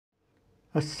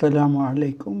Assalamu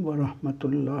alaikum wa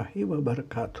rahmatullahi wa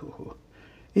barakatuhu.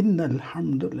 Innal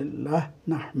hamdulillah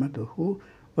nahmaduhu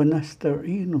wa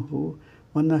nasta'inuhu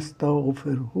wa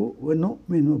nastaghfiruhu wa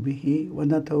nu'minu bihi wa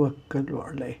natawakkalu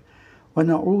alayh. Wa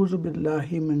na'udzu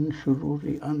billahi min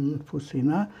shururi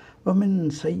anfusina wa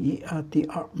min sayyiati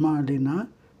a'malina.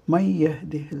 Man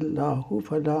yahdihillahu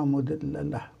fala mudilla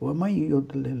lahu wa man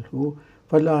yudlilhu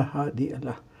fala hadiya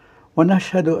lahu.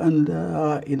 ونشهد أن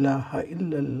لا إله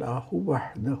إلا الله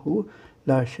وحده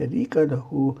لا شريك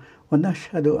له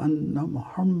ونشهد أن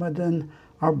محمدا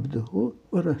عبده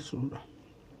ورسوله.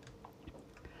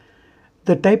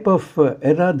 The type of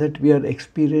era that we are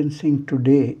experiencing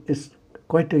today is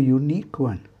quite a unique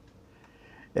one.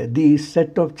 The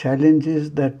set of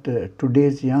challenges that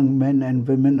today's young men and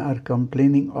women are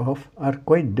complaining of are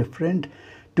quite different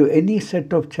to any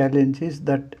set of challenges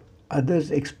that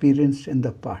others experienced in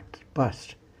the past.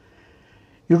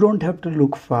 You don't have to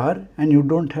look far and you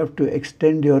don't have to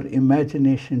extend your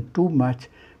imagination too much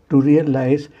to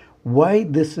realize why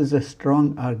this is a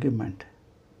strong argument.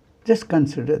 Just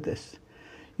consider this.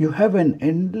 You have an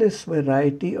endless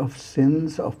variety of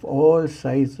sins of all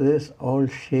sizes, all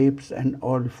shapes and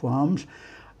all forms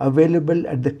available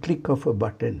at the click of a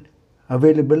button,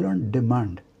 available on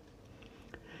demand.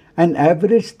 An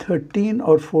average 13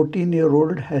 or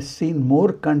 14-year-old has seen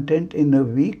more content in a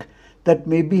week that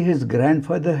maybe his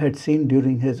grandfather had seen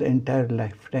during his entire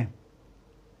lifetime.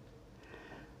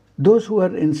 Those who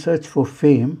are in search for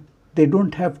fame, they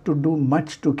don't have to do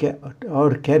much to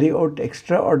carry out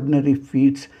extraordinary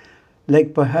feats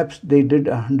like perhaps they did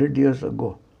 100 years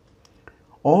ago.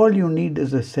 All you need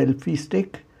is a selfie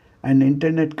stick, an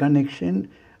internet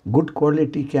connection, good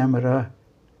quality camera,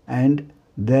 and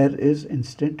there is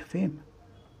instant fame.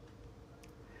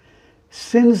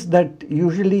 Sins that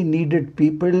usually needed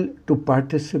people to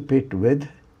participate with,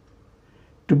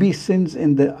 to be sins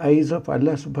in the eyes of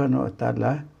Allah subhanahu wa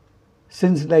ta'ala,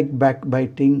 sins like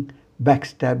backbiting,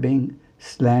 backstabbing,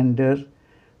 slander,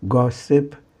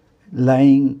 gossip,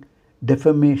 lying,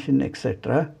 defamation,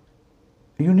 etc.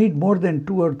 You need more than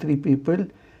 2 or 3 people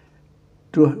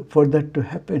for that to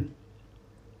happen.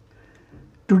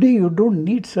 Today you don't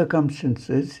need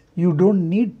circumstances, you don't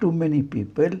need too many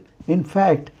people. In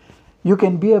fact, you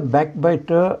can be a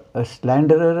backbiter, a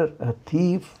slanderer, a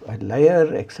thief, a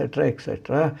liar,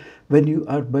 etc., when you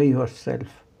are by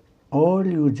yourself. All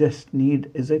you just need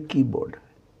is a keyboard.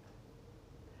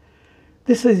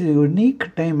 This is a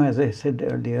unique time, as I said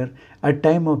earlier, a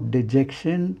time of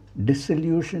dejection,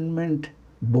 disillusionment,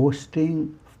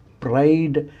 boasting,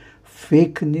 pride,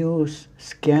 fake news,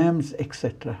 scams,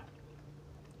 etc.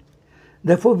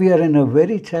 Therefore, we are in a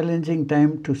very challenging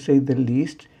time, to say the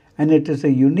least, and it is a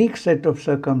unique set of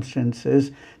circumstances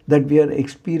that we are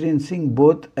experiencing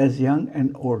both as young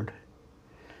and old.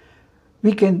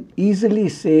 We can easily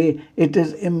say it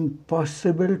is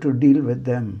impossible to deal with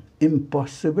them,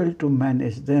 impossible to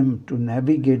manage them, to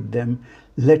navigate them,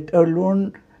 let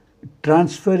alone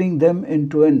transferring them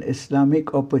into an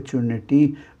Islamic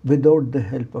opportunity without the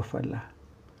help of Allah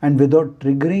and without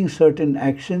triggering certain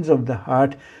actions of the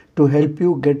heart to help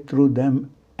you get through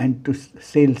them and to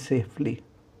sail safely.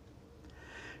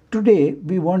 Today,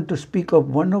 we want to speak of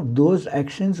one of those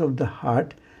actions of the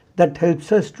heart that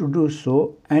helps us to do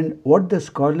so, and what the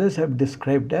scholars have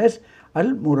described as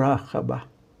al-Muraqaba,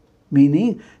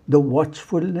 meaning the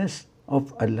watchfulness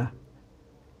of Allah,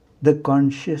 the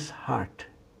conscious heart.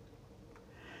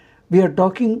 We are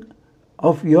talking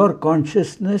of your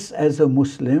consciousness as a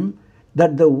Muslim,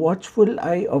 that the watchful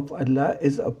eye of Allah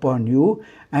is upon you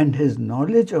and His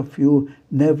knowledge of you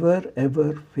never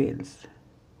ever fails.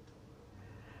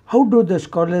 How do the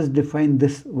scholars define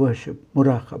this worship,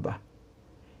 Muraqaba?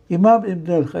 Imam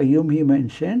Ibn al-Qayyum, he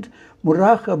mentioned,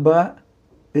 Muraqaba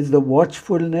is the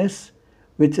watchfulness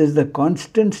which is the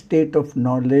constant state of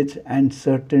knowledge and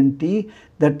certainty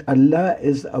that Allah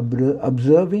is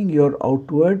observing your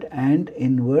outward and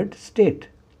inward state.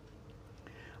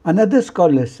 Another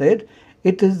scholar said,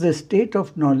 it is the state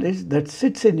of knowledge that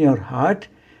sits in your heart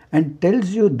and tells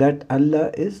you that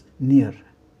Allah is near.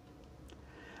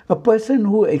 A person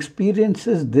who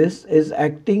experiences this is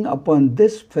acting upon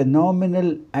this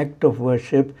phenomenal act of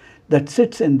worship that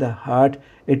sits in the heart.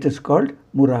 It is called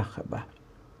Muraqaba.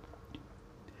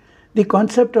 The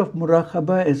concept of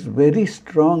Muraqaba is very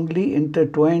strongly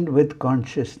intertwined with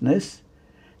consciousness,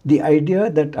 the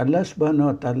idea that Allah subhanahu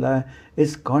wa ta'ala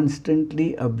is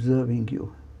constantly observing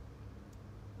you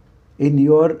in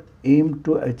your aim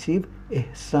to achieve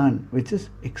ihsan, which is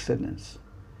excellence.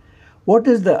 What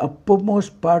is the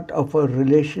uppermost part of our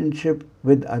relationship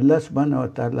with Allah subhanahu wa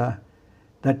ta'ala?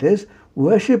 That is,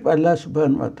 Worship Allah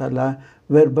subhanahu wa ta'ala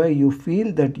whereby you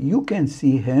feel that you can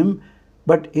see Him,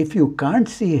 but if you can't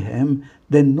see Him,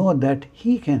 then know that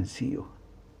He can see you.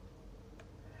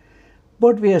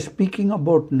 What we are speaking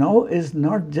about now is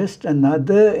not just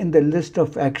another in the list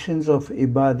of actions of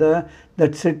ibadah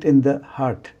that sit in the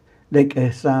heart, like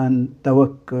ihsan,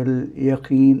 tawakkul,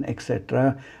 yaqeen,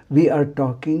 etc. We are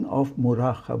talking of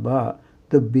muraqaba,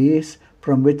 the base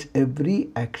from which every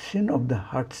action of the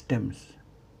heart stems.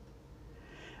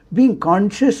 Being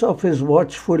conscious of His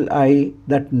watchful eye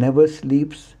that never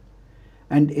sleeps,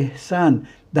 and ihsan,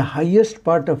 the highest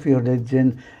part of your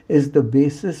religion, is the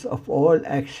basis of all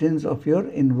actions of your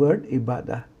inward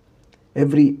ibadah.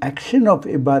 Every action of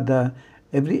ibadah,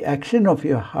 every action of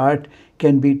your heart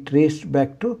can be traced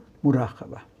back to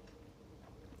muraqaba.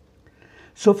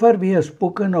 So far we have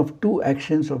spoken of two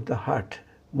actions of the heart.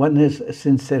 One is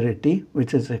sincerity,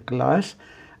 which is ikhlas,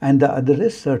 and the other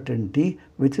is certainty,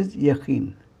 which is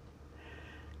yaqeen.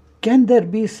 Can there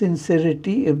be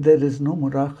sincerity if there is no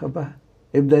muraqaba,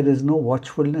 if there is no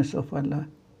watchfulness of Allah?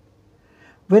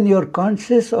 When you are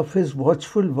conscious of His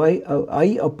watchful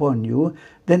eye upon you,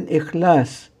 then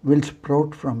ikhlas will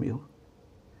sprout from you.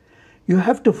 You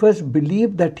have to first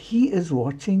believe that He is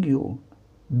watching you,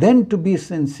 then to be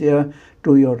sincere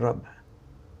to your Rabb.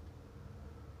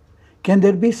 Can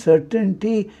there be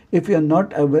certainty if you are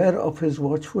not aware of His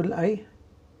watchful eye?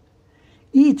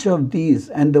 Each of these,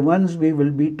 and the ones we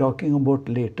will be talking about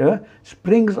later,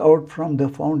 springs out from the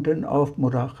fountain of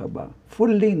muraqaba,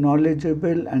 fully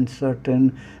knowledgeable and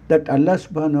certain that Allah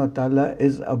subhanahu wa ta'ala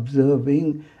is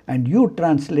observing, and you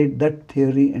translate that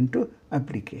theory into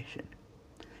application.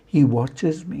 He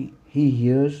watches me, He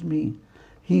hears me,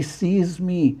 He sees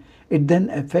me. It then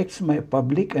affects my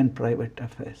public and private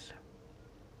affairs.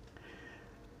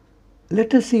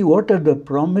 Let us see what are the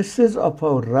promises of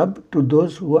our Rabb to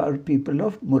those who are people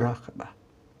of muraqaba.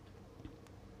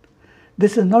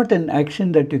 This is not an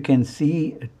action that you can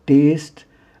see, taste,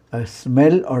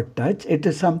 smell or touch. It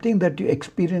is something that you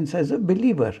experience as a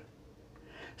believer.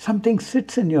 Something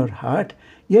sits in your heart,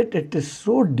 yet it is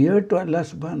so dear to Allah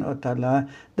subhanahu wa ta'ala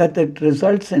that it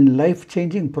results in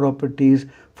life-changing properties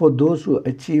for those who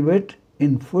achieve it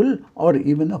in full or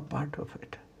even a part of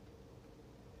it.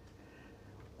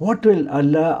 What will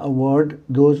Allah award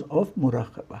those of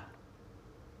muraqaba?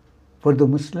 For the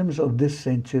Muslims of this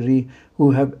century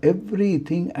who have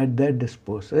everything at their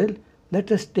disposal,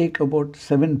 let us take about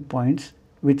 7 points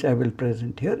which I will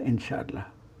present here, inshallah.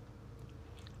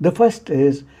 The first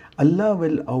is, Allah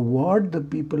will award the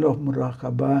people of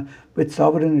muraqaba with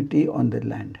sovereignty on the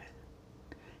land.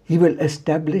 He will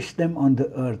establish them on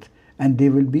the earth, and they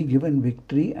will be given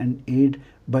victory and aid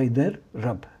by their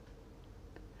Rabb.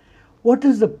 What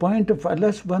is the point of Allah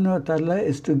subhanahu wa ta'ala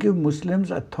is to give Muslims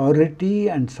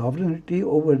authority and sovereignty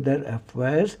over their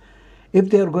affairs if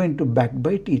they are going to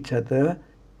backbite each other,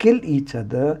 kill each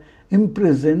other,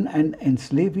 imprison and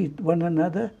enslave one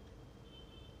another?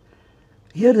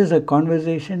 Here is a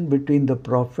conversation between the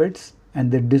prophets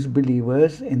and the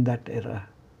disbelievers in that era,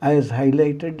 as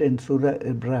highlighted in Surah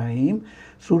Ibrahim,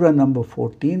 Surah number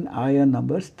 14, ayah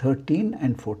numbers 13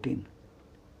 and 14.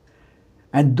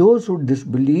 And those who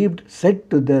disbelieved said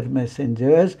to their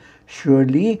messengers,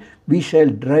 "Surely we shall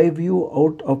drive you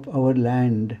out of our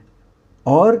land,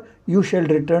 or you shall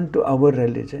return to our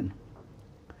religion."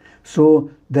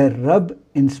 So their Rabb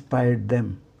inspired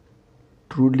them.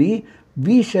 "Truly,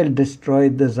 we shall destroy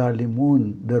the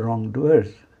zalimun, the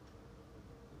wrongdoers.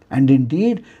 And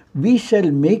indeed, we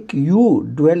shall make you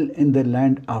dwell in the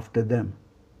land after them.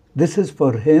 This is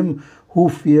for him who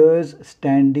fears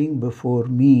standing before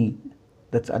me."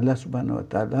 That's Allah subhanahu wa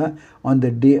ta'ala on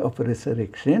the day of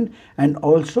resurrection, and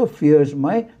also fears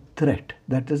my threat.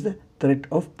 That is the threat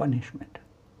of punishment.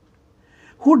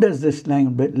 Who does this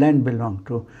land belong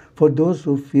to? For those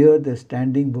who fear the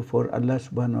standing before Allah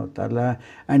subhanahu wa ta'ala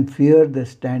and fear the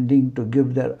standing to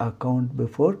give their account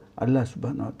before Allah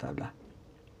subhanahu wa ta'ala.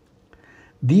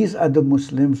 These are the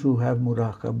Muslims who have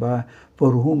muraqaba,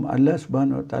 for whom Allah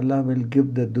subhanahu wa ta'ala will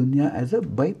give the dunya as a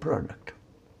byproduct.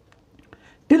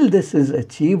 Till this is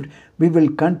achieved, we will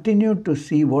continue to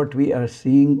see what we are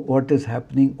seeing, what is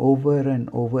happening over and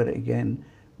over again,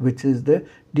 which is the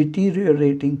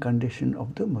deteriorating condition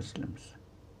of the Muslims.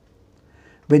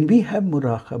 When we have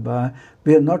muraqaba,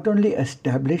 we are not only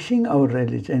establishing our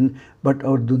religion, but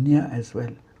our dunya as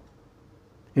well.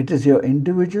 It is your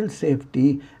individual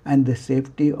safety and the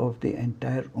safety of the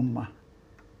entire ummah.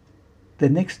 The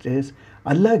next is,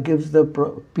 Allah gives the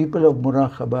people of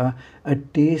muraqaba a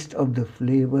taste of the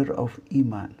flavor of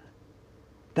iman.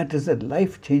 That is a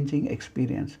life-changing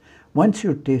experience. Once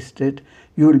you taste it,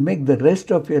 you will make the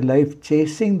rest of your life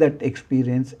chasing that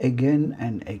experience again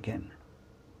and again.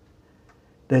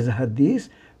 There's a hadith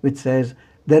which says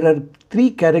there are 3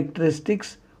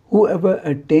 characteristics, whoever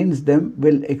attains them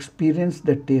will experience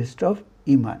the taste of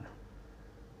Iman.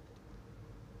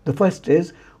 The first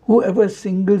is, whoever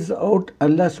singles out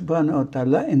Allah subhanahu wa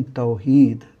ta'ala in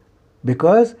Tawheed,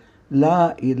 because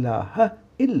La ilaha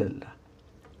illallah.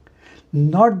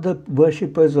 Not the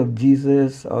worshippers of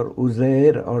Jesus or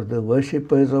Uzair or the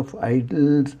worshippers of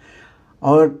idols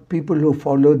or people who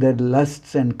follow their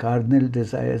lusts and carnal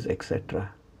desires,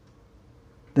 etc.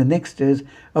 The next is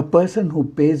a person who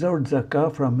pays out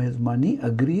zakah from his money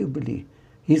agreeably.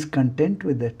 He is content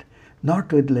with it,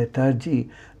 not with lethargy,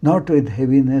 not with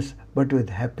heaviness, but with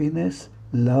happiness,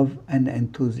 love and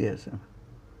enthusiasm.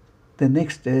 The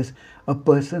next is a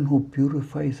person who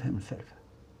purifies himself.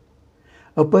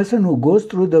 A person who goes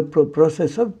through the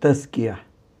process of tazkiyah.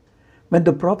 When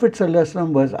the Prophet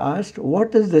ﷺ was asked,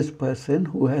 what is this person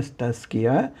who has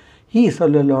tazkiyah? He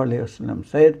ﷺ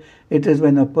said, it is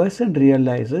when a person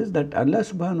realizes that Allah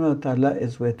subhanahu wa ta'ala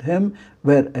is with him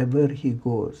wherever he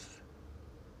goes.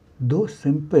 Though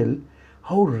simple,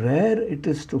 how rare it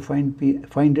is to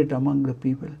find it among the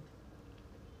people.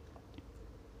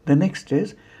 The next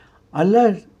is,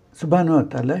 Allah subhanahu wa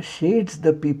ta'ala shades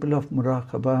the people of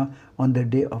Muraqaba on the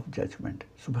day of judgment.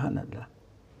 Subhanallah.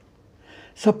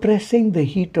 Suppressing the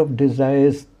heat of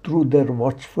desires through their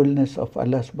watchfulness of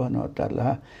Allah subhanahu wa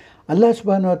ta'ala, Allah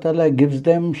subhanahu wa ta'ala gives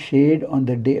them shade on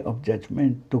the day of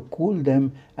judgment to cool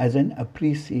them as an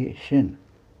appreciation.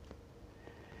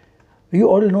 You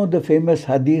all know the famous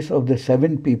hadith of the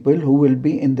 7 people who will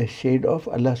be in the shade of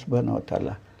Allah subhanahu wa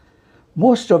ta'ala.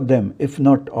 Most of them, if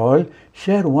not all,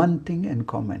 share one thing in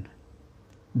common.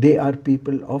 They are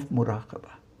people of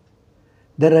Muraqaba.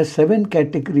 There are 7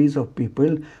 categories of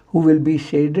people who will be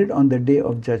shaded on the day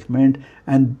of judgment,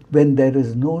 and when there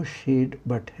is no shade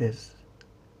but His.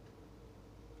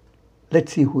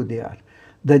 Let's see who they are.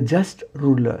 The just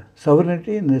ruler.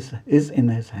 Sovereignty is in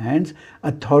his hands.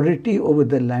 Authority over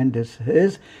the land is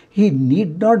his. He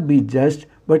need not be just,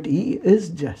 but he is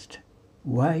just.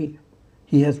 Why?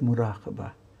 He has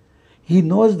Muraqaba. He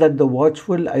knows that the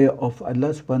watchful eye of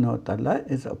Allah subhanahu wa ta'ala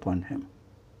is upon him.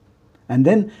 And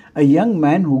then a young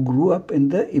man who grew up in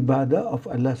the ibadah of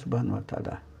Allah subhanahu wa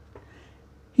ta'ala.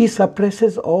 He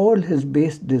suppresses all his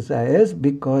base desires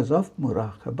because of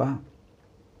Muraqaba.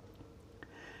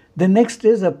 The next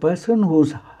is a person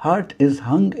whose heart is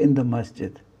hung in the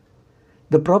masjid.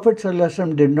 The Prophet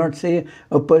ﷺ did not say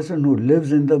a person who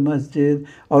lives in the masjid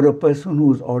or a person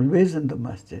who is always in the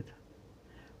masjid.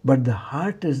 But the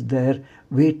heart is there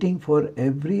waiting for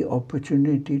every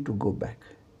opportunity to go back.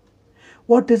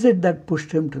 What is it that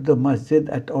pushed him to the masjid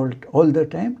at all the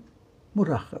time?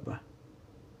 Muraqaba.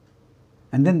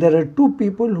 And then there are 2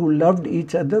 people who loved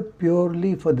each other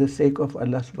purely for the sake of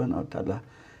Allah subhanahu wa ta'ala.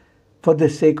 For the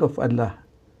sake of Allah,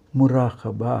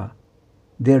 Muraqaba.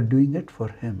 They are doing it for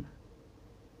Him.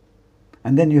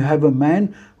 And then you have a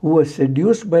man who was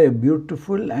seduced by a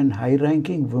beautiful and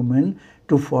high-ranking woman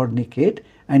to fornicate,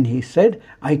 and he said,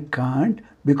 I can't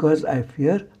because I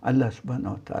fear Allah subhanahu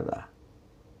wa ta'ala.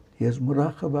 Here's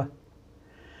Muraqaba.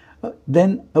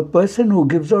 Then a person who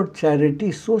gives out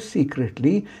charity so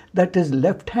secretly that his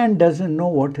left hand doesn't know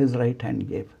what his right hand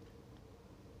gave.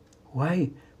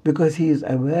 Why? Because he is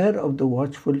aware of the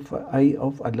watchful eye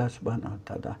of Allah subhanahu wa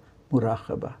ta'ala,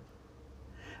 Muraqaba.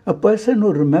 A person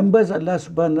who remembers Allah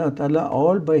subhanahu wa ta'ala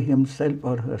all by himself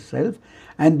or herself,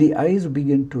 and the eyes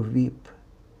begin to weep.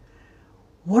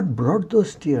 What brought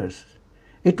those tears?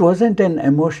 It wasn't an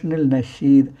emotional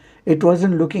nasheed. It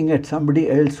wasn't looking at somebody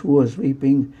else who was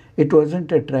weeping. It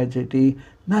wasn't a tragedy.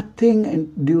 Nothing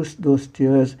induced those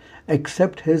tears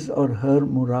except his or her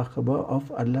Muraqaba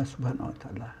of Allah subhanahu wa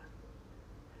ta'ala.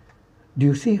 Do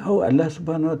you see how Allah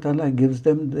subhanahu wa ta'ala gives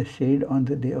them the shade on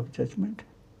the day of judgment?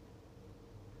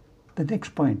 The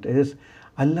next point is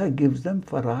Allah gives them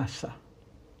farasa.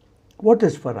 What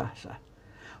is farasa?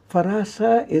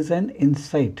 Farasa is an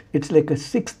insight. It's like a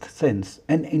 6th sense,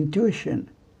 an intuition.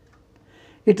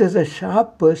 It is a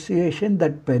sharp persuasion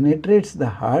that penetrates the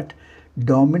heart,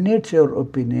 dominates your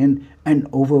opinion, and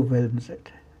overwhelms it.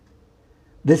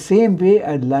 The same way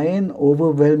a lion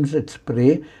overwhelms its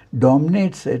prey,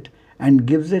 dominates it, and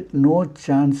gives it no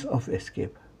chance of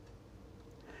escape.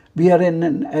 We are in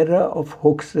an era of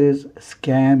hoaxes,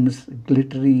 scams,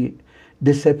 glittery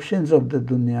deceptions of the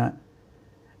dunya.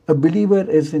 A believer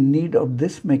is in need of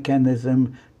this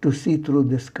mechanism to see through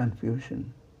this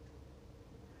confusion.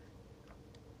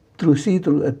 To see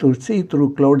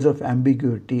through clouds of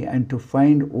ambiguity and to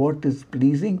find what is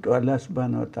pleasing to Allah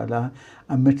subhanahu wa ta'ala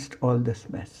amidst all this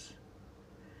mess.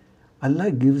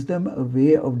 Allah gives them a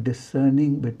way of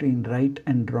discerning between right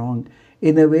and wrong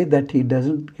in a way that He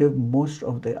doesn't give most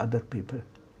of the other people.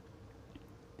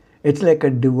 It's like a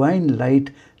divine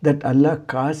light that Allah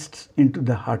casts into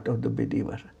the heart of the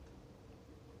believer.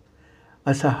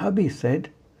 A Sahabi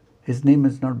said, his name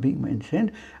is not being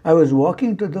mentioned, I was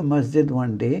walking to the masjid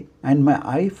one day and my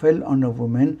eye fell on a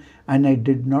woman and I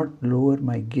did not lower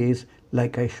my gaze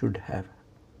like I should have.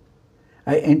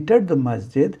 I entered the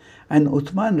masjid and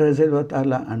Uthman Razilwa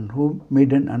Ta'ala Anhu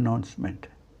made an announcement.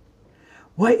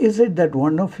 Why is it that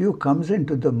one of you comes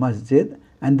into the masjid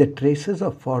and the traces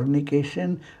of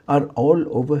fornication are all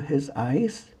over his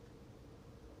eyes?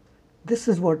 This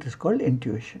is what is called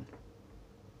intuition.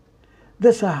 The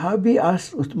Sahabi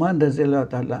asked Uthman Razilwa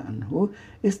Ta'ala Anhu,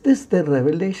 is this the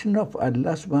revelation of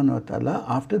Allah subhanahu wa ta'ala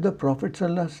after the Prophet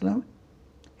sallallahu alaihi wasallam?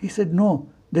 He said, no,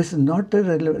 this is not a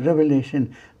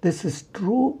revelation. This is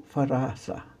true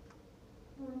farasa.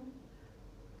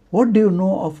 What do you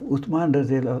know of Uthman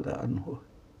Razilwa Ta'ala Anhu?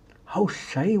 How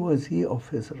shy was he of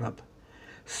his Rabb?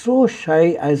 So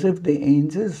shy as if the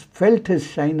angels felt his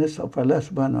shyness of Allah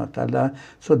subhanahu wa ta'ala,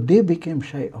 so they became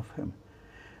shy of him.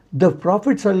 The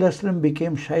Prophet ﷺ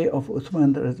became shy of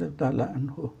Uthman Razilwa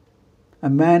Anhu, a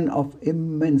man of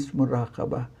immense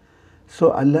Muraqaba.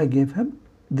 So Allah gave him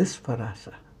this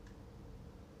farasa.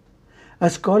 A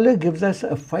scholar gives us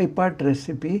a 5-part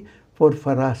recipe for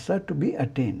farasa to be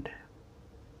attained.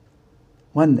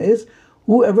 One is,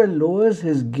 whoever lowers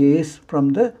his gaze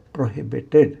from the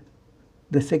prohibited.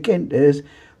 The second is,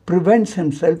 prevents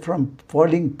himself from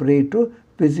falling prey to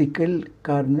physical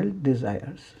carnal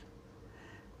desires.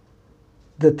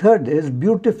 The third is,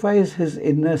 beautifies his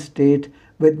inner state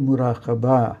with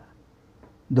muraqaba.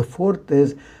 The fourth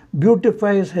is,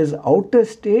 beautifies his outer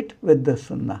state with the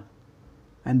sunnah.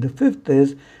 And the fifth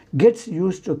is, gets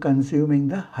used to consuming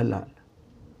the halal.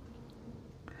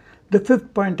 The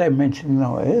fifth point I'm mentioning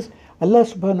now is, Allah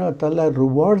subhanahu wa ta'ala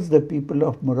rewards the people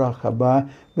of Muraqaba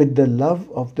with the love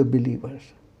of the believers.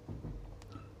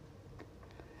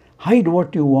 Hide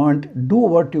what you want, do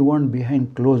what you want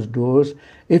behind closed doors.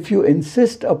 If you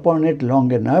insist upon it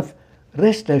long enough,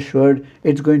 rest assured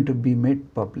it's going to be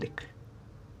made public.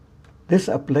 This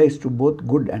applies to both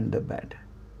good and the bad.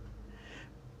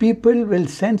 People will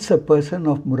sense a person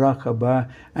of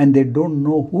Muraqaba and they don't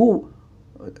know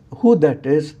who that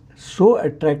is, so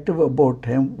attractive about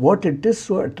him, what it is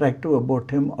so attractive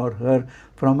about him or her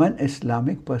from an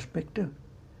Islamic perspective.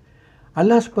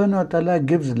 Allah subhanahu wa ta'ala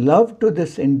gives love to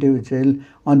this individual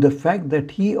on the fact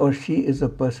that he or she is a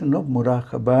person of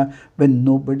Muraqaba when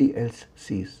nobody else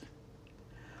sees.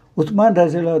 Uthman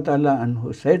Razilwa Ta'ala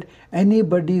Anhu said,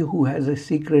 anybody who has a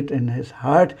secret in his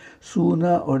heart,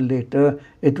 sooner or later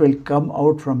it will come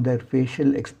out from their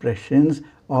facial expressions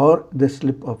or the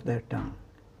slip of their tongue.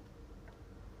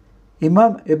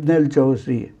 Imam Ibn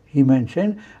al-Jawzi, he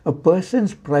mentioned, a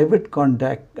person's private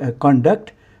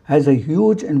conduct has a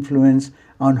huge influence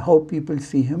on how people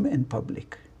see him in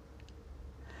public.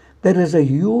 There is a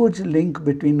huge link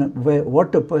between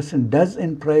what a person does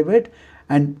in private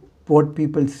and what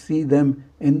people see them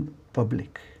in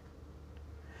public.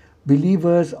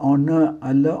 Believers honor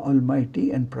Allah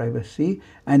Almighty in privacy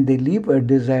and they leave a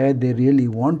desire they really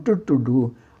wanted to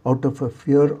do out of a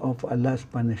fear of Allah's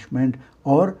punishment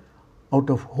or out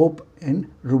of hope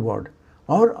in reward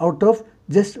or out of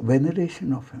just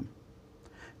veneration of Him.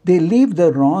 They leave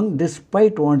the wrong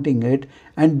despite wanting it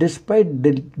and despite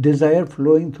the desire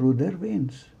flowing through their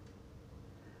veins.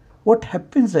 What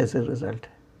happens as a result?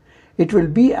 It will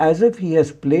be as if he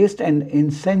has placed an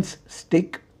incense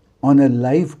stick on a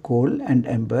live coal and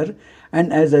ember,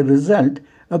 and as a result,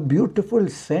 a beautiful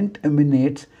scent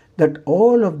emanates that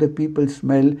all of the people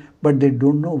smell, but they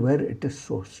don't know where it is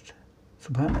sourced.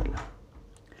 Subhanallah.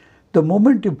 The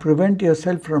moment you prevent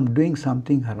yourself from doing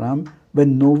something haram,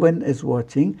 when no one is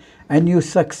watching, and you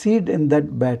succeed in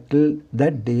that battle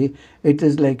that day, it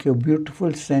is like your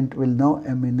beautiful scent will now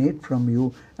emanate from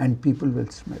you and people will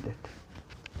smell it.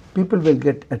 People will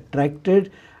get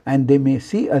attracted and they may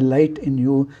see a light in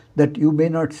you that you may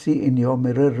not see in your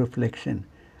mirror reflection,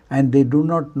 and they do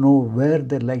not know where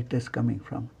the light is coming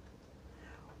from.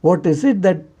 What is it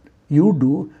that you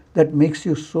do that makes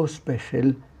you so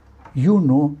special? You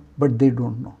know, but they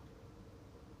don't know.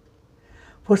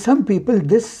 For some people,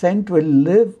 this scent will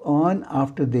live on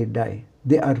after they die.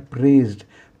 They are praised.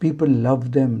 People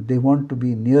love them. They want to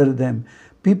be near them.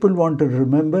 People want to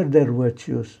remember their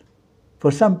virtues.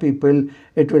 For some people,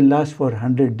 it will last for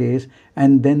 100 days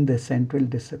and then the scent will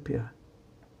disappear.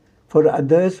 For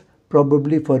others,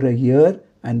 probably for a year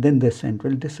and then the scent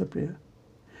will disappear.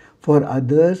 For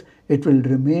others, it will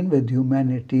remain with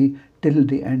humanity till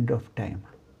the end of time.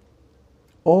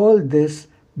 All this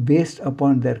based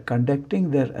upon their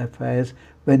conducting their affairs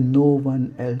when no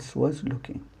one else was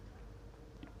looking.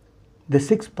 The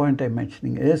sixth point I'm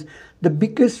mentioning is the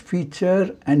biggest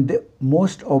feature and the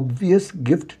most obvious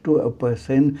gift to a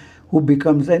person who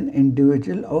becomes an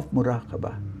individual of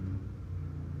Muraqaba.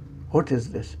 What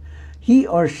is this? He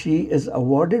or she is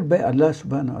awarded by Allah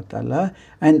subhanahu wa ta'ala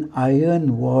an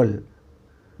iron wall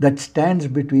that stands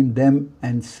between them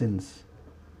and sins.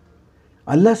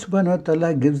 Allah subhanahu wa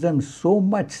ta'ala gives them so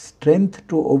much strength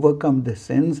to overcome the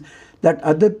sins that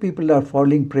other people are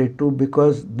falling prey to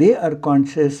because they are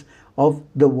conscious of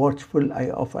the watchful eye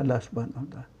of Allah subhanahu wa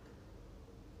ta'ala.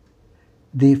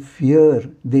 They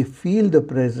feel the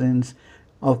presence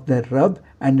of their Rabb,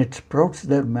 and it sprouts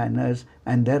their manners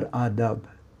and their adab.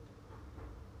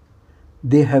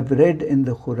 They have read in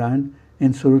the Quran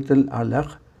in Surah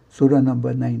Al-Alaq, Surah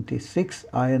number 96,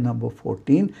 ayah number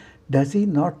 14, does he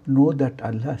not know that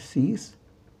Allah sees?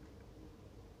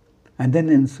 And then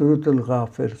in Surah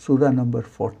Al-Ghafir, Surah number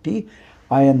 40,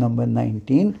 ayah number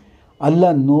 19,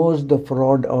 Allah knows the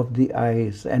fraud of the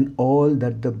eyes and all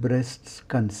that the breasts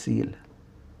conceal.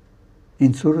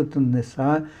 In Surah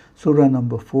An-Nisa, Surah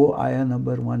number 4, ayah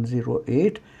number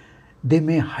 108, they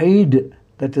may hide,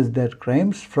 that is their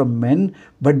crimes, from men,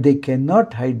 but they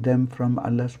cannot hide them from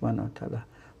Allah subhanahu wa ta'ala.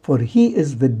 For He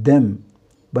is with them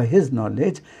by His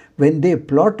knowledge when they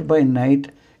plot by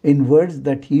night in words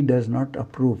that He does not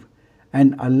approve.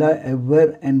 And Allah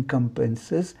ever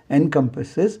encompasses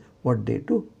what they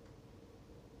do.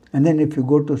 And then if you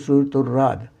go to Surah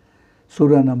Ar-Ra'd,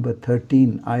 Surah number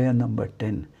 13, ayah number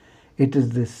 10, it is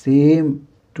the same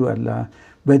to Allah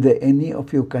whether any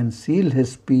of you conceal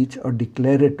His speech or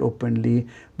declare it openly,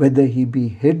 whether He be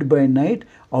hid by night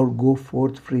or go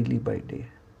forth freely by day.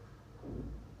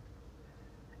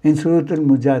 In Surah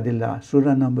Al-Mujadilah,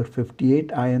 Surah number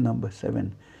 58, ayah number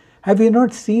 7, have you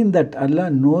not seen that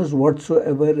Allah knows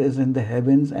whatsoever is in the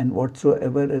heavens and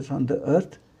whatsoever is on the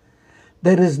earth?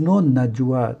 There is no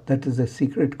najwa, that is a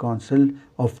secret council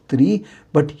of three,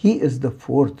 but He is the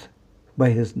fourth by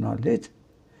His knowledge,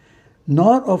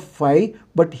 nor of five,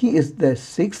 but He is the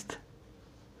sixth,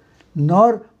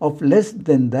 nor of less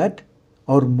than that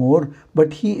or more,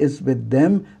 but He is with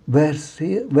them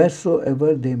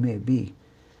wheresoever they may be.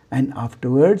 And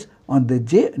afterwards, on the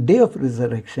day of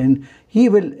resurrection, He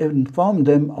will inform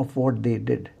them of what they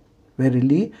did.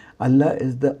 Verily, Allah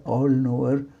is the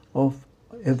all-knower of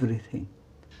everything.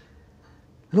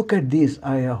 Look at these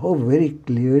ayah, how very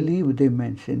clearly they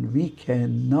mention we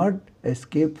cannot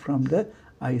escape from the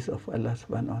eyes of Allah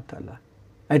subhanahu wa ta'ala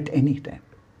at any time.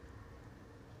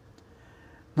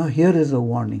 Now here is a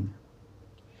warning.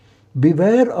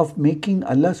 Beware of making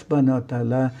Allah subhanahu wa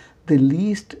ta'ala the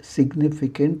least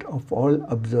significant of all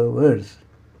observers.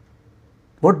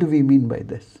 What do we mean by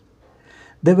this?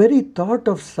 The very thought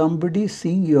of somebody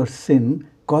seeing your sin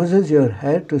causes your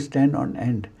hair to stand on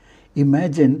end.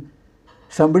 Imagine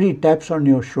somebody taps on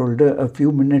your shoulder a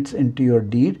few minutes into your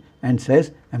deed and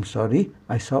says, I'm sorry,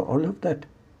 I saw all of that.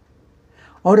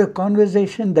 Or a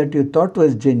conversation that you thought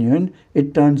was genuine,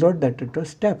 it turns out that it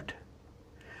was tapped.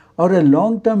 Or a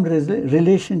long-term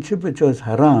relationship which was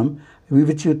haram,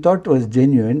 which you thought was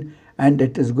genuine, and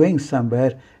it is going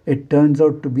somewhere, it turns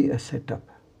out to be a setup.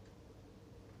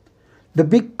 The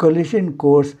big collision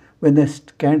course when a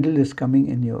scandal is coming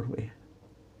in your way.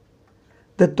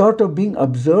 The thought of being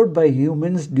observed by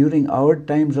humans during our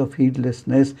times of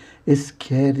heedlessness is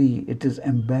scary, it is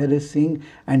embarrassing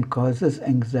and causes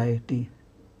anxiety.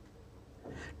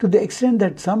 To the extent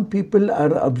that some people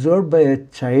are observed by a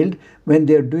child when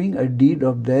they are doing a deed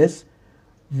of theirs,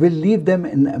 will leave them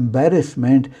in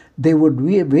embarrassment, they would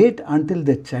wait until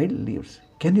the child leaves.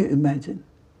 Can you imagine?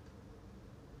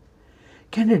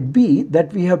 Can it be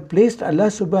that we have placed Allah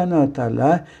subhanahu wa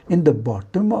ta'ala in the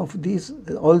bottom of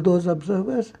all those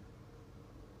observers?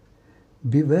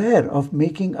 Beware of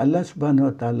making Allah subhanahu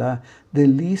wa ta'ala the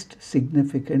least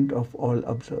significant of all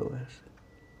observers.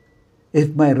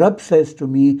 If my Rabb says to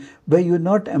me, were you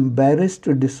not embarrassed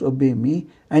to disobey me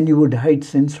and you would hide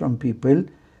sins from people,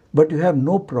 but you have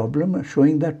no problem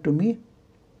showing that to me?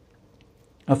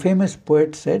 A famous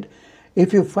poet said,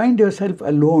 if you find yourself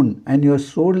alone and your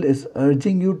soul is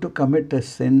urging you to commit a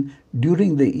sin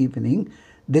during the evening,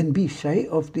 then be shy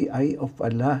of the eye of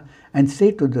Allah and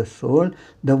say to the soul,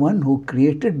 the one who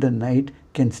created the night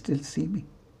can still see me.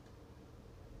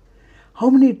 How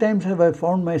many times have I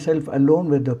found myself alone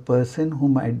with the person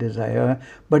whom I desire,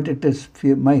 but it is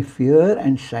my fear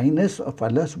and shyness of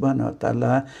Allah subhanahu wa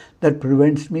ta'ala that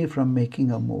prevents me from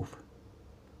making a move.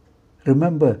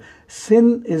 Remember,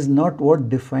 sin is not what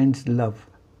defines love.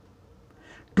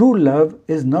 True love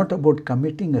is not about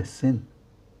committing a sin.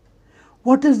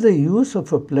 What is the use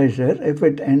of a pleasure if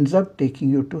it ends up taking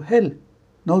you to hell?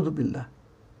 Naudhu billah.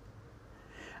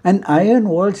 An iron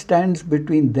wall stands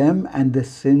between them and the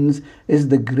sins is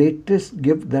the greatest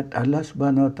gift that Allah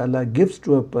subhanahu wa ta'ala gives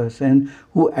to a person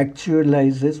who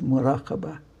actualizes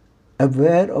muraqaba,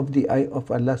 aware of the eye of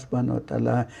Allah subhanahu wa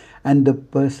ta'ala, and the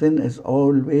person is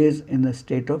always in a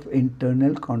state of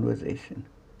internal conversation.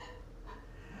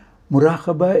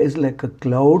 Muraqaba is like a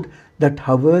cloud that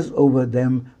hovers over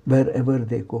them wherever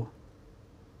they go.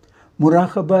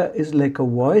 Muraqaba is like a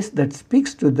voice that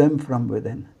speaks to them from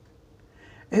within.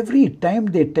 Every time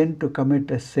they tend to commit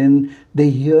a sin, they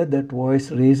hear that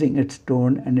voice raising its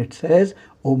tone and it says,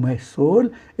 "O my soul,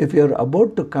 if you are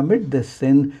about to commit this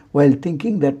sin while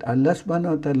thinking that Allah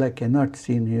subhanahu wa ta'ala cannot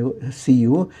see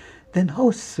you, then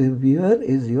how severe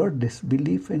is your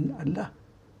disbelief in Allah?"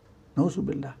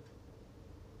 Nauzubillah.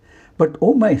 But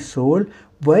O my soul,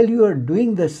 while you are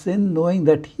doing the sin knowing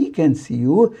that He can see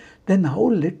you, then how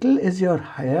little is your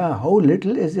haya, how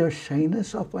little is your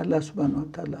shyness of Allah subhanahu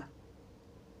wa ta'ala?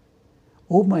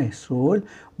 O my soul,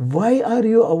 why are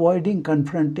you avoiding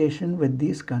confrontation with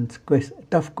these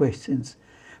tough questions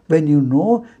when you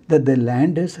know that the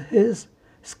land is His,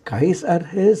 skies are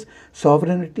His,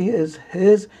 sovereignty is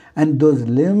His, and those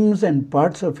limbs and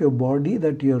parts of your body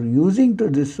that you are using to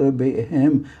disobey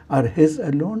Him are His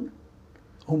alone?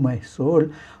 O my soul,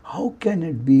 how can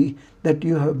it be that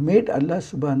you have made Allah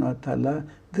subhanahu wa ta'ala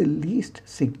the least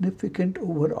significant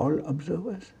over all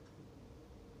observers?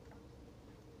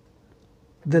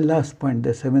 The last point,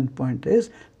 the seventh point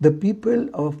is, the people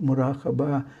of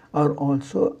Muraqaba are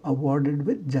also awarded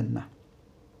with Jannah.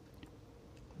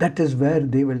 That is where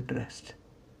they will rest.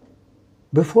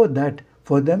 Before that,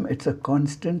 for them it's a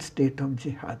constant state of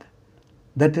jihad.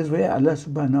 That is why Allah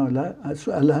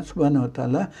subhanahu wa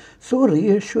ta'ala so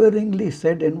reassuringly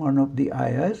said in one of the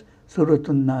ayahs, Surah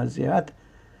An-Naziat,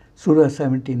 Surah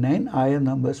 79, ayah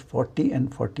numbers 40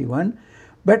 and 41,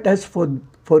 "But as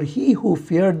for he who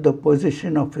feared the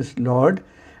position of his Lord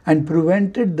and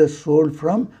prevented the soul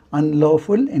from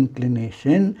unlawful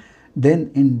inclination, then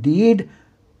indeed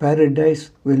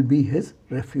paradise will be his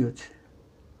refuge."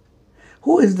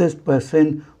 Who is this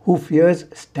person who fears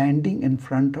standing in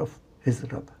front of his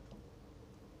Rabb?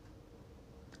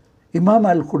 Imam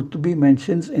al-Qurtubi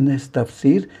mentions in his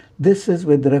tafsir, this is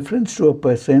with reference to a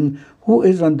person who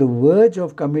is on the verge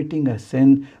of committing a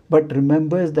sin but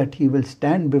remembers that he will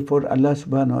stand before Allah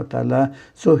subhanahu wa ta'ala,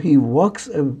 so he walks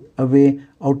away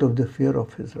out of the fear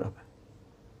of his Rabb.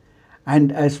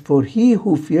 And as for he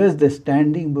who fears the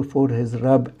standing before his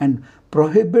Rabb and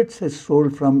prohibits his soul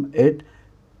from it,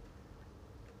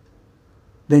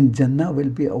 then Jannah will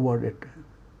be awarded to him.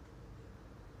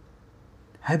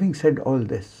 Having said all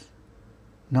this,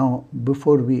 now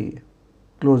before we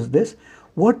close this,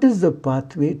 what is the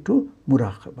pathway to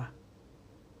Muraqaba?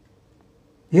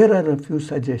 Here are a few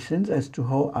suggestions as to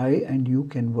how I and you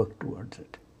can work towards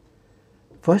it.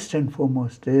 First and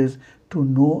foremost is to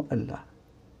know Allah.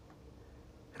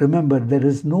 Remember, there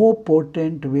is no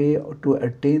potent way to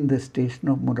attain the station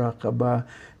of Muraqaba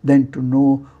than to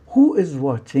know who is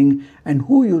watching and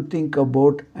who you think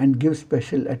about and give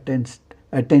special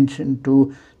attention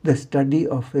to the study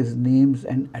of His names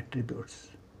and attributes.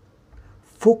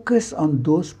 Focus on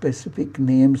those specific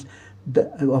names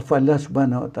of Allah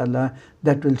subhanahu wa ta'ala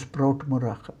that will sprout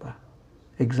Muraqaba.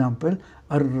 Example,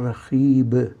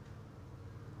 Ar-Rakhib,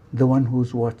 the one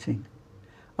who's watching.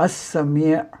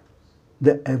 As-Sami',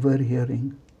 the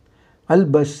ever-hearing.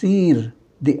 Al-Basir,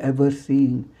 the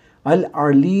ever-seeing.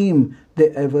 Al-Alim,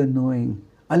 the ever-knowing.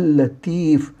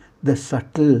 Al-Latif, the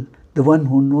subtle, the one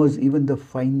who knows even the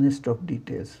finest of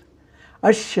details.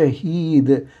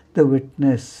 Ash-Shaheed, the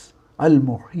witness.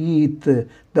 Al-Muhit,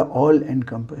 the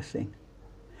all-encompassing.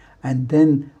 And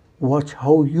then watch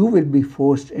how you will be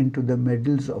forced into the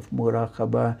medals of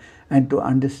Muraqaba and to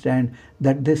understand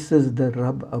that this is the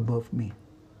Rabb above me.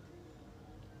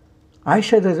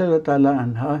 Aisha Radhiyallahu Ta'ala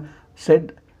Anha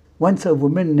said, once a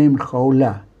woman named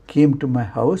Khawla came to my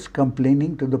house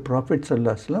complaining to the Prophet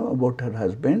Sallallahu Alaihi Wasallam about her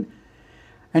husband.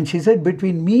 And she said,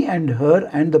 between me and her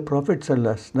and the Prophet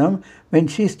Sallallahu Alaihi Wasallam, when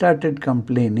she started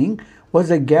complaining, was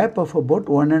a gap of about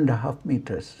 1.5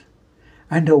 meters.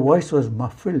 And her voice was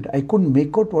muffled. I couldn't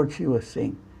make out what she was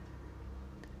saying.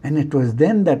 And it was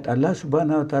then that Allah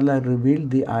subhanahu wa ta'ala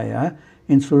revealed the ayah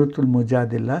in Surah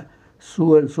Al-Mujadilah,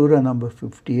 Surah number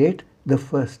 58, the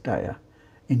first ayah.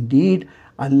 Indeed,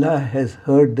 Allah has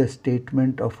heard the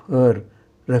statement of her,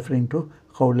 referring to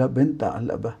Khawla bint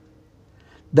Ta'alaba,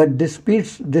 that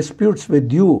disputes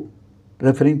with you,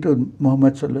 referring to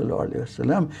Muhammad sallallahu alaihi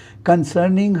wasallam,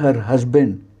 concerning her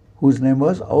husband, whose name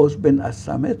was Aus bin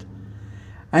As-Samit,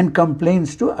 and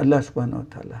complains to Allah subhanahu wa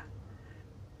ta'ala.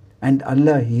 And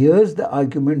Allah hears the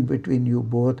argument between you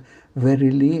both.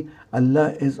 Verily,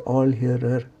 Allah is all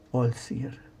hearer, all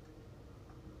seer.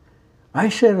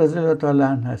 Aisha Radhiyallahu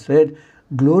ta'ala anha said,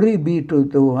 glory be to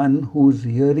the one whose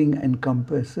hearing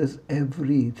encompasses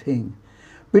everything.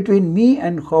 Between me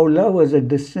and Khawla was a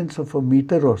distance of a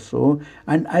meter or so,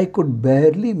 and I could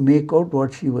barely make out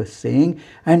what she was saying,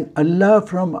 and Allah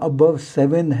from above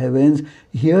 7 heavens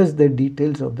hears the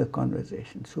details of the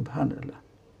conversation. Subhanallah.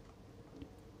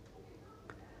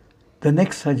 The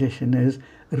next suggestion is,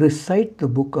 recite the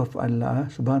book of Allah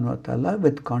subhanahu wa ta'ala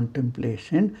with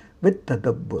contemplation, with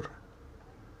tadabbur.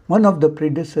 One of the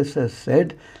predecessors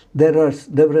said, there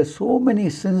were so many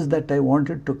sins that I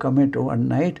wanted to commit one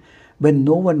night when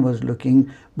no one was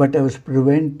looking, but I was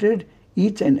prevented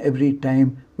each and every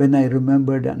time when I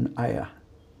remembered an ayah.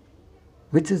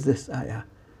 Which is this ayah?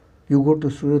 You go to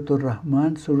Surah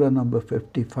Ar-Rahman, Surah number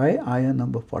 55, ayah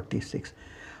number 46.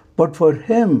 But for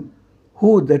him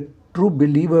who the true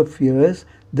believer fears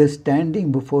the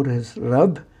standing before his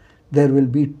Rabb, there will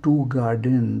be 2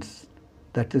 gardens,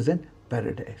 that is in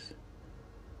paradise.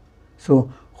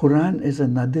 So Quran is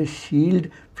another shield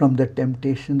from the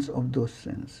temptations of those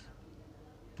sins.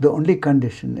 The only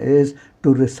condition is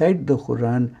to recite the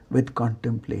Quran with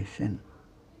contemplation.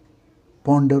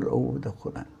 Ponder over the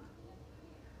Quran.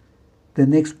 The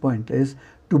next point is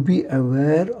to be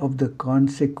aware of the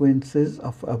consequences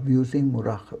of abusing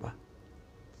Muraqaba.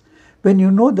 When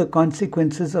you know the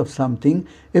consequences of something,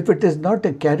 if it is not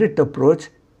a carrot approach,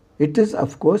 it is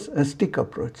of course a stick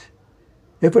approach.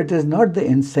 If it is not the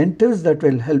incentives that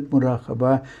will help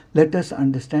Muraqaba, let us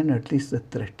understand at least the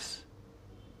threats.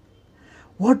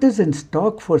 What is in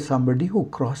stock for somebody who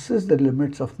crosses the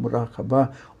limits of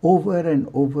Muraqaba over and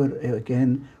over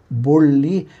again,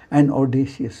 boldly and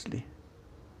audaciously?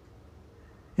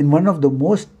 In one of the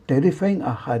most terrifying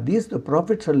ahadith, the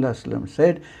Prophet ﷺ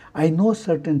said, I know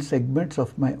certain segments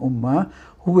of my ummah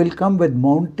who will come with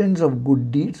mountains of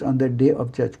good deeds on the day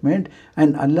of judgment,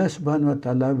 and Allah subhanahu wa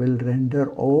ta'ala will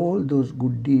render all those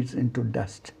good deeds into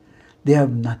dust. They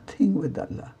have nothing with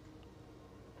Allah.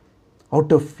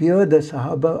 Out of fear, the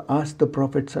Sahaba asked the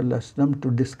Prophet ﷺ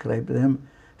to describe them,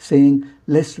 saying,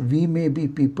 lest we may be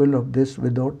people of this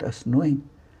without us knowing.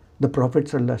 The Prophet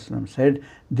ﷺ said,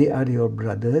 they are your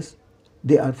brothers,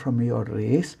 they are from your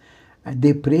race, and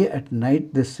they pray at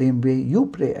night the same way you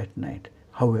pray at night.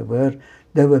 However,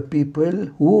 there were people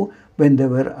who, when they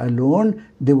were alone,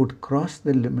 they would cross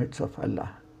the limits of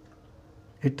Allah.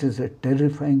 It is a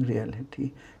terrifying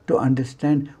reality to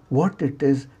understand what it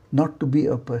is not to be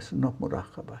a person of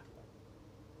Muraqaba.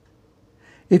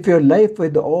 If your life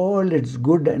with all its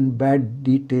good and bad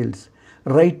details,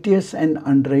 righteous and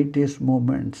unrighteous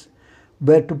moments,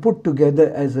 were to put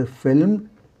together as a film,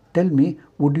 tell me,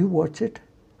 would you watch it?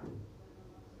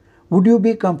 Would you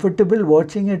be comfortable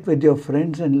watching it with your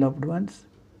friends and loved ones?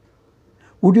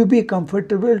 Would you be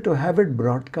comfortable to have it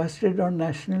broadcasted on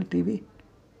national TV?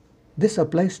 This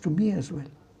applies to me as well.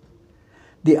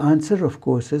 The answer, of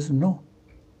course, is no.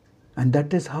 And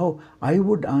that is how I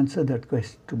would answer that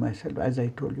question to myself, as I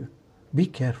told you. Be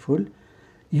careful.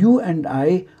 You and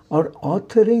I are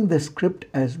authoring the script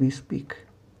as we speak.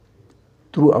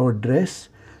 Through our dress,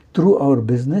 through our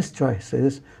business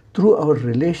choices, through our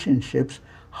relationships,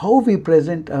 how we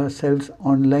present ourselves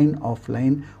online,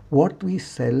 offline, what we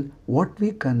sell, what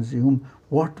we consume,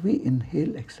 what we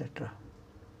inhale, etc.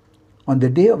 On the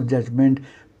day of judgment,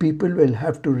 people will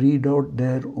have to read out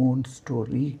their own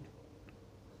story.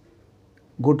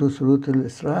 Go to Surah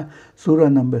Al-Isra, Surah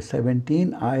number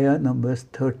 17, Ayah numbers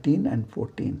 13 and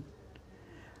 14.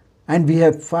 And we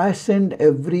have fastened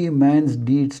every man's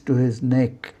deeds to his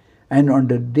neck, and on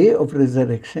the day of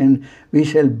resurrection we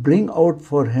shall bring out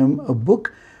for him a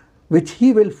book which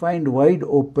he will find wide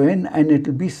open, and it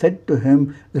will be said to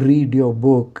him, read your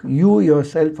book. You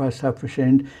yourself are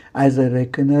sufficient as a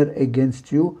reckoner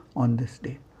against you on this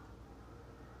day.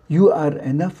 You are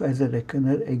enough as a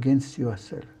reckoner against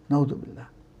yourself. Na'udhu billah.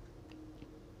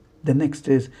 The next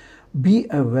is, be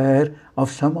aware of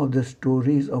some of the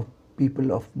stories of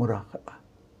people of Muraqaba.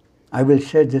 I will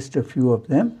share just a few of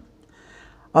them.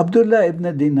 Abdullah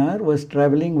ibn Dinar was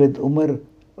traveling with Umar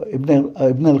ibn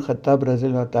al-Khattab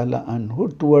radhiyallahu ta'ala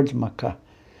anhu towards Makkah.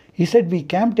 He said, we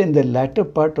camped in the latter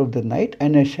part of the night,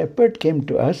 and a shepherd came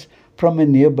to us from a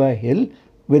nearby hill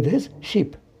with his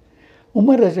sheep.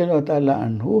 Umar radhiyallahu ta'ala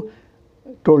anhu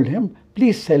told him,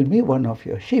 please sell me one of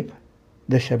your sheep.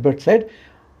 The shepherd said,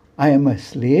 I am a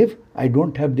slave, I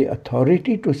don't have the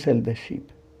authority to sell the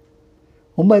sheep.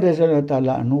 Umar radhiyallahu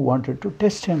ta'ala anhu wanted to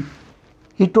test him.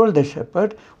 He told the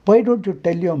shepherd, "Why don't you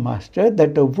tell your master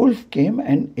that a wolf came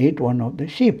and ate one of the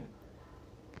sheep?"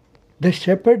 The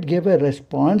shepherd gave a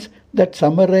response that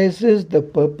summarizes the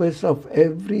purpose of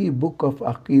every book of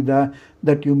Aqidah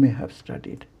that you may have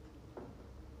studied.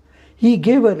 He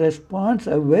gave a response,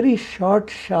 a very short,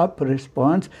 sharp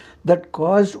response that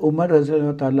caused Umar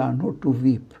Radhiyallahu Ta'ala Anhu to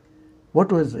weep.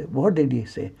 What was it? What did he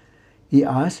say? He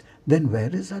asked, "Then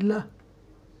where is Allah?"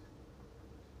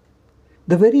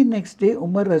 The very next day,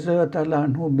 Umar Radhiyallahu Ta'ala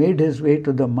Anhu made his way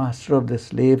to the master of the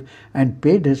slave and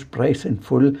paid his price in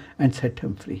full and set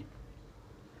him free.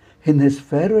 In his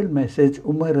farewell message,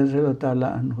 Umar Radhiyallahu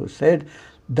Ta'ala Anhu said,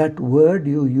 "That word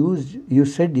you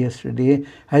said yesterday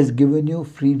has given you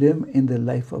freedom in the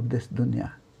life of this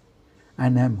dunya.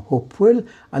 And I am hopeful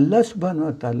Allah subhanahu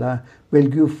wa ta'ala will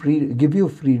give you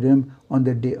freedom on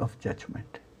the day of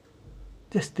judgment."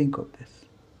 Just think of this.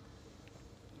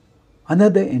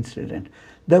 Another incident.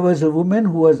 There was a woman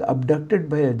who was abducted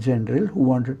by a general who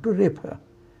wanted to rape her.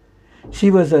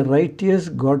 She was a righteous,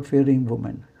 God-fearing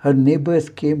woman. Her neighbors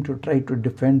came to try to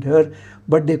defend her,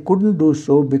 but they couldn't do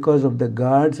so because of the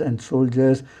guards and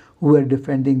soldiers who were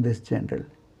defending this general.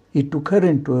 He took her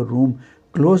into a room,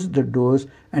 closed the doors,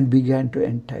 and began to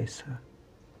entice her.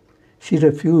 She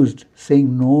refused,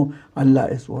 saying, "No, Allah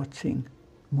is watching."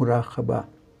 Muraqaba.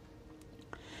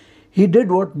 He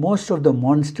did what most of the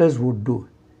monsters would do.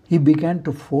 He began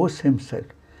to force himself.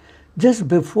 Just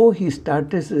before he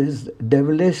started his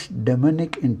devilish,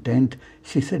 demonic intent,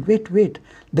 she said, wait,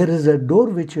 there is a door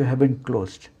which you haven't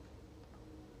closed."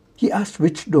 He asked,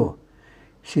 "Which door?"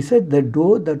 She said, "The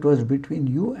door that was between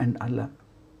you and Allah."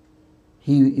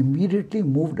 He immediately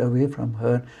moved away from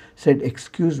her, said,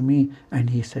 "Excuse me," and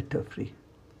he set her free.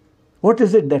 What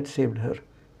is it that saved her?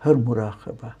 Her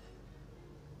muraqaba.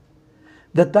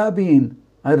 The Tabi'in,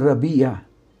 Al-Rabi'a,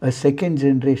 a second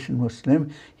generation Muslim,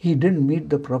 he didn't meet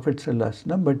the Prophet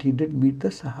ﷺ, but he did meet the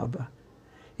Sahaba.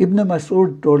 Ibn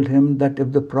Mas'ud told him that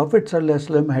if the Prophet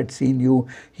ﷺ had seen you,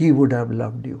 he would have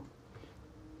loved you.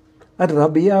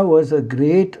 Al-Rabi'a was a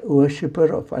great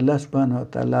worshipper of Allah subhanahu wa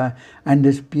ta'ala, and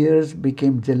his peers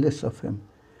became jealous of him.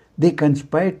 They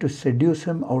conspired to seduce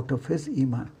him out of his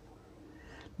iman.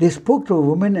 They spoke to a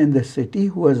woman in the city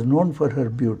who was known for her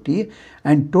beauty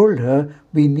and told her,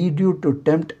 "We need you to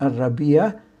tempt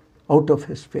Al-Rabi'a out of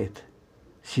his faith."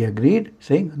 She agreed,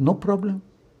 saying, "No problem."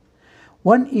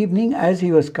 One evening, as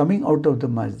he was coming out of the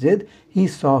masjid, he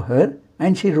saw her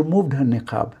and she removed her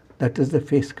niqab, that is the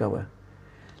face cover.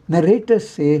 Narrators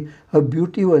say her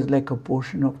beauty was like a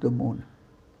portion of the moon.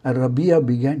 Al-Rabi'a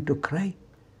began to cry.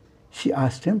 She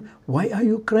asked him, "Why are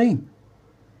you crying?"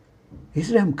 He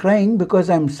said, "I'm crying because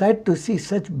I'm sad to see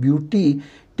such beauty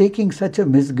taking such a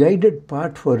misguided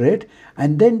path for it,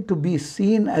 and then to be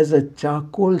seen as a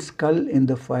charcoal skull in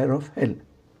the fire of hell."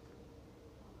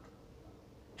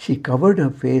 She covered her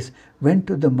face, went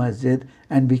to the masjid,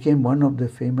 and became one of the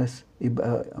famous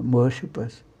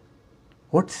worshippers.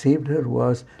 What saved her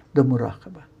was the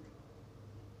muraqaba.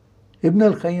 Ibn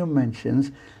al-Qayyim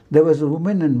mentions there was a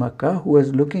woman in Makkah who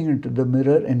was looking into the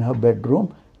mirror in her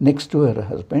bedroom next to her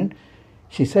husband.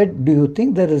 She said, "Do you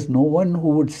think there is no one who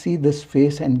would see this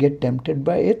face and get tempted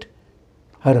by it?"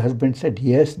 Her husband said,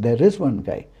 "Yes, there is one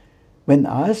guy." When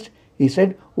asked, he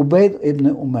said, "Ubayd ibn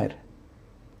Umar."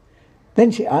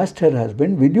 Then she asked her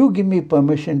husband, "Will you give me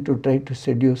permission to try to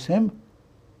seduce him?"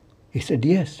 He said,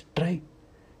 "Yes, try."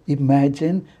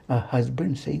 Imagine a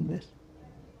husband saying this.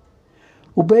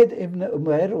 Ubayd ibn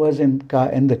Umar was in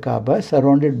the Kaaba,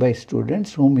 surrounded by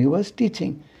students whom he was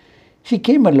teaching. She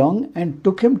came along and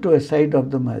took him to a side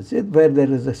of the masjid where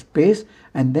there is a space,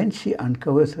 and then she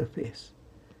uncovers her face.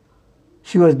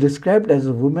 She was described as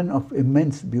a woman of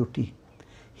immense beauty.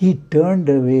 He turned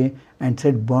away and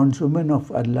said, "Bondswoman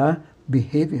of Allah,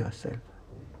 behave yourself."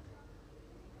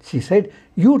 She said,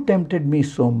 "You tempted me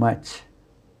so much."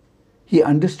 He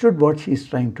understood what she is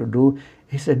trying to do.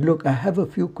 He said, "Look, I have a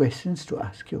few questions to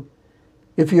ask you.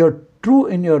 If you're true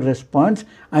in your response,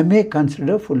 I may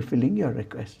consider fulfilling your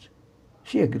request."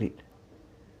 She agreed.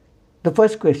 The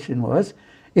first question was,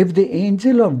 if the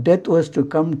angel of death was to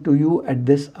come to you at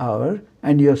this hour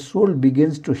and your soul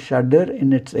begins to shudder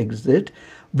in its exit,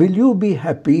 will you be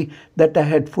happy that I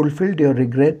had fulfilled your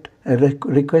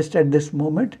request at this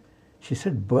moment? She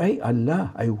said, "By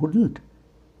Allah, I wouldn't."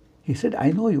 He said,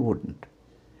 "I know you wouldn't."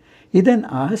 He then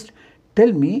asked,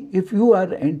 "Tell me, if you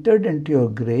are entered into your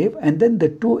grave and then the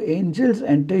two angels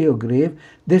enter your grave,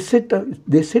 they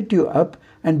sit you up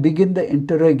and begin the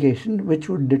interrogation which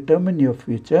would determine your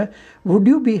future, would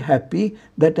you be happy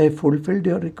that I fulfilled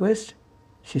your request?"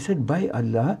 She said, "By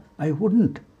Allah, I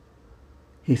wouldn't."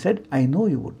 He said, "I know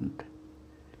you wouldn't."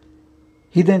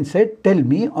 He then said, tell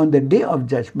me, on the day of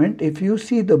judgment, if you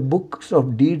see the books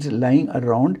of deeds lying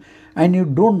around and you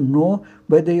don't know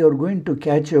whether you're going to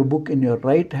catch your book in your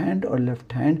right hand or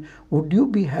left hand, would you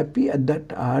be happy at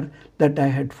that hour that I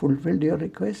had fulfilled your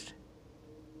request?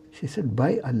 She said,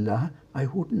 by Allah, I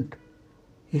wouldn't.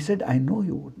 He said, I know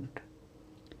you wouldn't.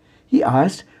 He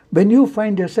asked, when you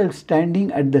find yourself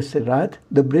standing at the Sirat,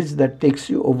 the bridge that takes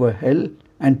you over hell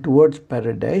and towards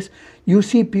paradise, you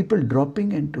see people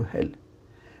dropping into hell.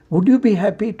 Would you be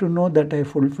happy to know that I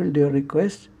fulfilled your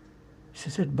request? She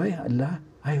said, by Allah,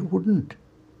 I wouldn't.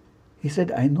 He said,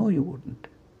 I know you wouldn't.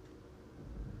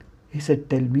 He said,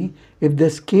 tell me, if the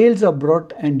scales are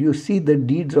brought and you see the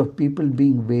deeds of people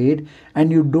being weighed and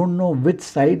you don't know which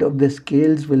side of the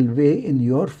scales will weigh in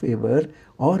your favor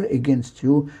or against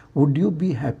you, would you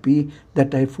be happy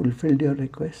that I fulfilled your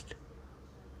request?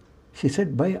 She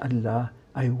said, by Allah,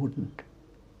 I wouldn't.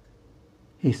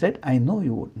 He said, I know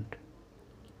you wouldn't.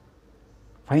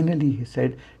 Finally, he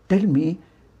said, tell me,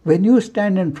 when you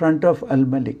stand in front of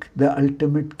Al-Malik, the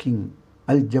ultimate king,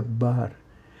 Al-Jabbar,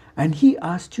 and he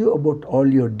asked you about all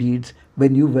your deeds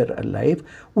when you were alive,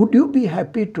 would you be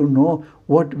happy to know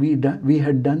what we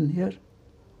had done here?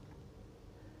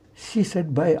 She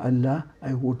said, by Allah,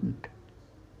 I wouldn't.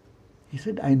 He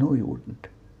said, I know you wouldn't.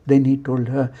 Then he told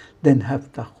her, then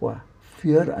have taqwa,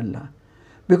 fear Allah.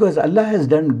 Because Allah has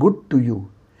done good to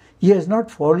you. He has not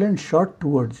fallen short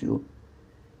towards you.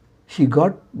 She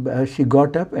got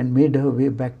up and made her way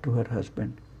back to her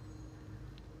husband.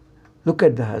 Look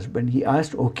at the husband. He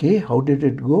asked, okay, how did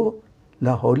it go?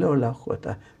 La hawla wa la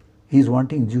quwwata. He's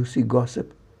wanting juicy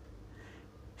gossip.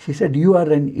 She said, you are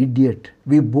an idiot.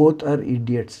 We both are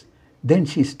idiots. Then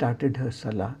she started her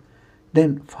salah.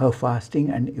 Then her fasting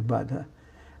and ibadah.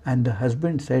 And the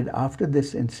husband said, after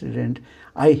this incident,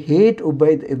 I hate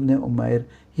Ubayd ibn Umair.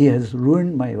 He has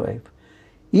ruined my wife.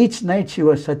 Each night she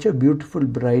was such a beautiful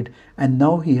bride, and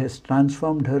now he has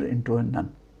transformed her into a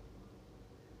nun.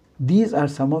 These are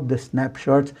some of the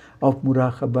snapshots of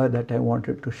Muraqaba that I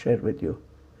wanted to share with you.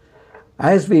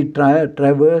 As we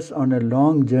traverse on a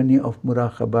long journey of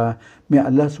Muraqaba, may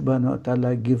Allah subhanahu wa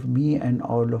ta'ala give me and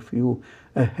all of you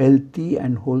a healthy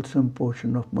and wholesome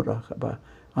portion of Muraqaba.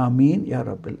 Ameen Ya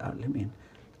Rabbil Alameen.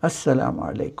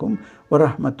 Assalamu alaikum wa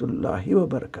rahmatullahi wa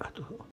barakatuhu.